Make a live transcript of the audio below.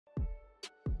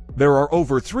There are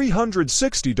over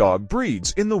 360 dog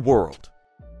breeds in the world.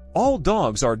 All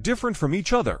dogs are different from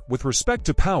each other with respect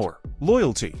to power,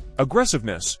 loyalty,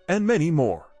 aggressiveness, and many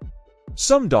more.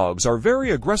 Some dogs are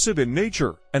very aggressive in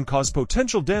nature and cause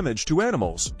potential damage to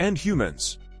animals and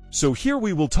humans. So here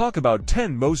we will talk about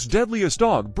 10 most deadliest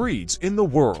dog breeds in the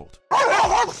world.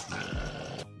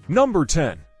 Number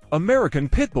 10. American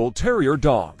Pit Bull Terrier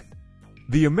Dog.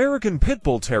 The American Pit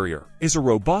Bull Terrier is a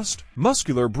robust,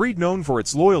 muscular breed known for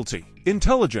its loyalty,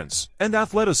 intelligence, and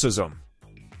athleticism.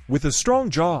 With a strong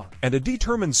jaw and a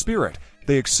determined spirit,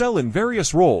 they excel in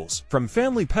various roles, from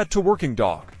family pet to working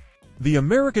dog. The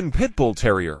American Pit Bull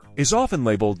Terrier is often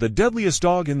labeled the deadliest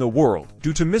dog in the world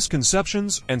due to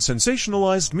misconceptions and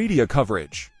sensationalized media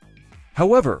coverage.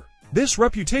 However, this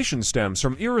reputation stems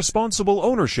from irresponsible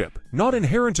ownership, not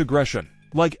inherent aggression,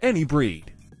 like any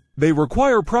breed. They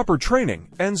require proper training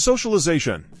and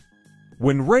socialization.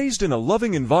 When raised in a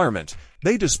loving environment,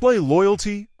 they display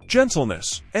loyalty,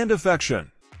 gentleness, and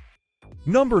affection.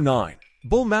 Number 9.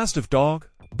 Bull Mastiff Dog.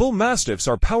 Bull Mastiffs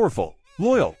are powerful,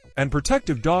 loyal, and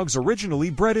protective dogs originally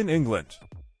bred in England.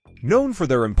 Known for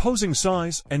their imposing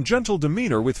size and gentle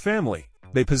demeanor with family,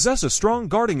 they possess a strong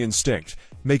guarding instinct,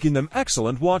 making them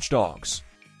excellent watchdogs.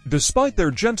 Despite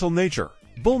their gentle nature,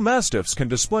 Bull Mastiffs can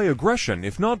display aggression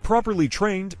if not properly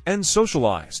trained and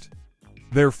socialized.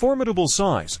 Their formidable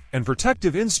size and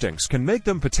protective instincts can make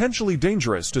them potentially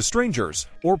dangerous to strangers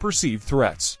or perceived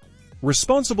threats.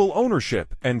 Responsible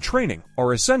ownership and training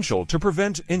are essential to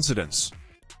prevent incidents.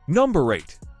 Number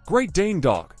 8. Great Dane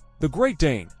Dog. The Great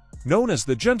Dane, known as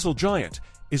the Gentle Giant,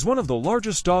 is one of the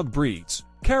largest dog breeds,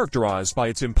 characterized by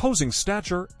its imposing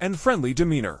stature and friendly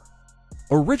demeanor.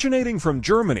 Originating from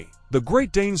Germany, the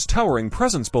Great Dane's towering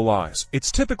presence belies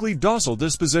its typically docile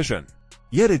disposition.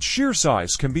 Yet its sheer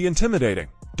size can be intimidating.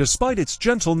 Despite its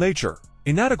gentle nature,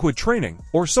 inadequate training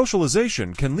or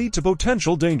socialization can lead to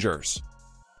potential dangers.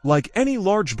 Like any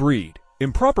large breed,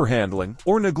 improper handling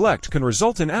or neglect can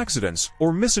result in accidents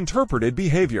or misinterpreted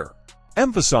behavior,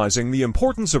 emphasizing the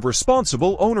importance of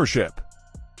responsible ownership.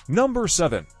 Number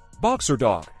 7. Boxer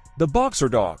Dog. The Boxer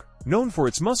Dog, known for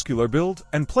its muscular build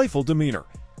and playful demeanor,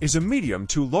 is a medium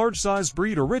to large-sized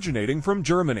breed originating from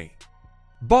Germany.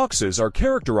 Boxes are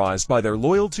characterized by their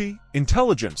loyalty,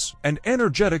 intelligence, and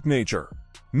energetic nature,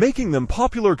 making them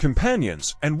popular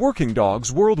companions and working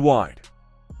dogs worldwide.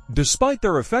 Despite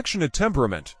their affectionate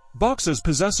temperament, Boxes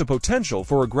possess a potential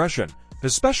for aggression,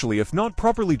 especially if not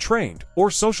properly trained or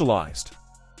socialized.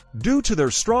 Due to their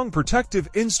strong protective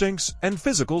instincts and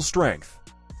physical strength,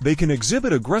 they can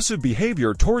exhibit aggressive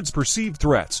behavior towards perceived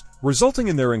threats, resulting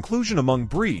in their inclusion among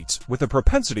breeds with a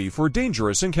propensity for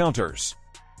dangerous encounters.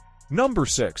 Number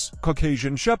 6.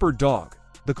 Caucasian Shepherd Dog.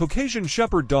 The Caucasian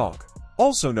Shepherd Dog,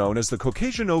 also known as the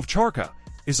Caucasian Ovcharka,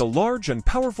 is a large and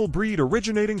powerful breed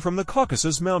originating from the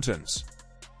Caucasus Mountains.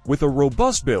 With a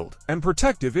robust build and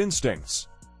protective instincts,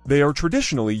 they are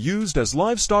traditionally used as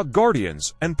livestock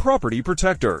guardians and property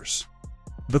protectors.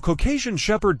 The Caucasian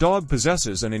Shepherd Dog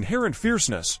possesses an inherent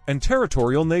fierceness and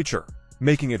territorial nature,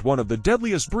 making it one of the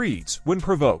deadliest breeds when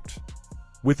provoked.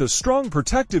 With a strong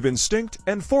protective instinct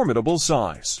and formidable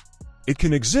size, it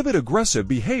can exhibit aggressive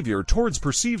behavior towards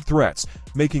perceived threats,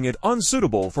 making it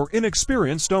unsuitable for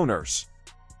inexperienced owners.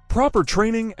 Proper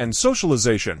training and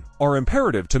socialization are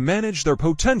imperative to manage their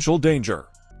potential danger.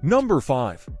 Number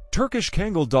 5. Turkish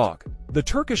Kangal Dog. The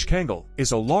Turkish Kangal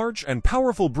is a large and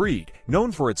powerful breed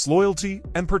known for its loyalty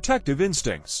and protective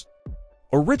instincts.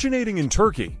 Originating in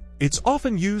Turkey, it's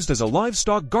often used as a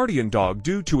livestock guardian dog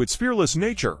due to its fearless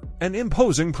nature and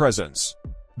imposing presence.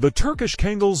 The Turkish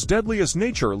Kangal's deadliest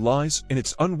nature lies in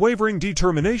its unwavering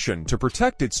determination to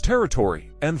protect its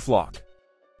territory and flock.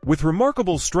 With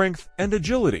remarkable strength and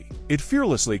agility, it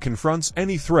fearlessly confronts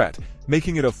any threat,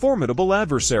 making it a formidable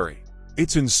adversary.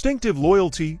 Its instinctive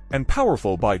loyalty and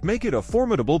powerful bite make it a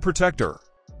formidable protector.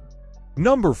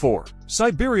 Number 4.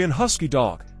 Siberian Husky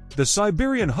Dog. The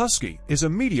Siberian Husky is a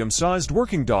medium-sized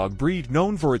working dog breed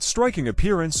known for its striking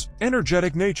appearance,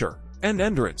 energetic nature, and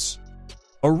endurance.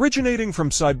 Originating from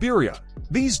Siberia,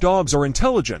 these dogs are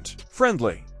intelligent,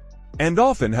 friendly, and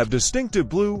often have distinctive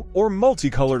blue or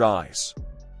multicolored eyes.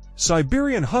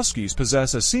 Siberian Huskies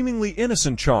possess a seemingly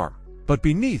innocent charm, but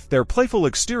beneath their playful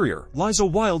exterior lies a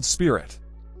wild spirit.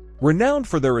 Renowned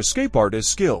for their escape artist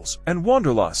skills and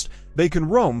wanderlust, they can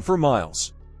roam for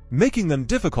miles, making them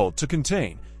difficult to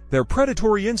contain. Their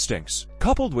predatory instincts,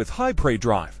 coupled with high prey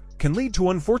drive, can lead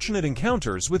to unfortunate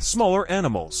encounters with smaller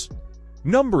animals.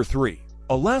 Number 3.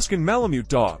 Alaskan Malamute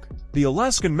Dog. The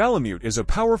Alaskan Malamute is a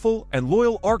powerful and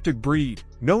loyal Arctic breed,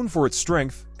 known for its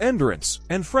strength, endurance,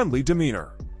 and friendly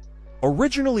demeanor.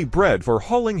 Originally bred for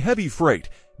hauling heavy freight,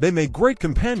 They make great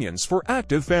companions for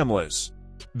active families.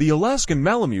 The Alaskan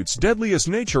Malamute's deadliest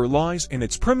nature lies in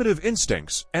its primitive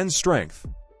instincts and strength.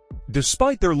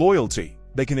 Despite their loyalty,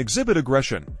 they can exhibit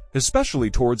aggression, especially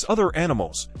towards other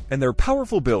animals, and their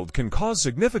powerful build can cause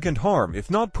significant harm if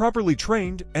not properly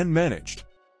trained and managed.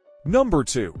 Number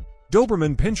 2.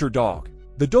 Doberman Pinscher Dog.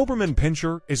 The Doberman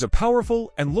Pinscher is a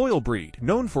powerful and loyal breed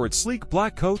known for its sleek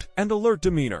black coat and alert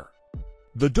demeanor.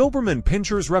 The Doberman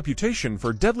Pinscher's reputation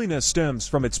for deadliness stems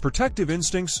from its protective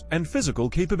instincts and physical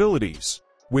capabilities.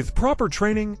 With proper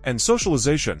training and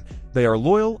socialization, they are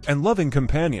loyal and loving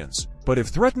companions, but if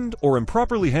threatened or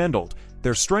improperly handled,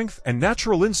 their strength and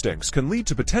natural instincts can lead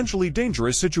to potentially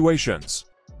dangerous situations.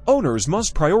 Owners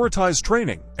must prioritize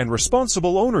training and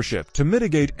responsible ownership to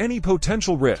mitigate any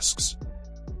potential risks.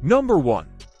 Number 1.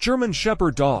 German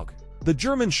Shepherd Dog. The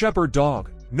German Shepherd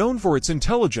Dog, known for its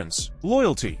intelligence,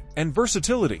 loyalty, and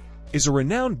versatility, is a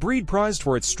renowned breed prized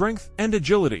for its strength and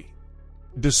agility.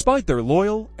 Despite their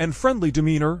loyal and friendly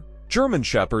demeanor, German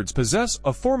Shepherds possess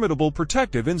a formidable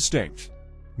protective instinct,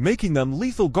 making them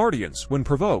lethal guardians when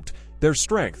provoked. Their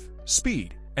strength,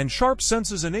 speed, and sharp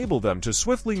senses enable them to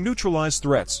swiftly neutralize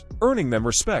threats, earning them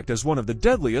respect as one of the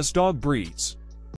deadliest dog breeds.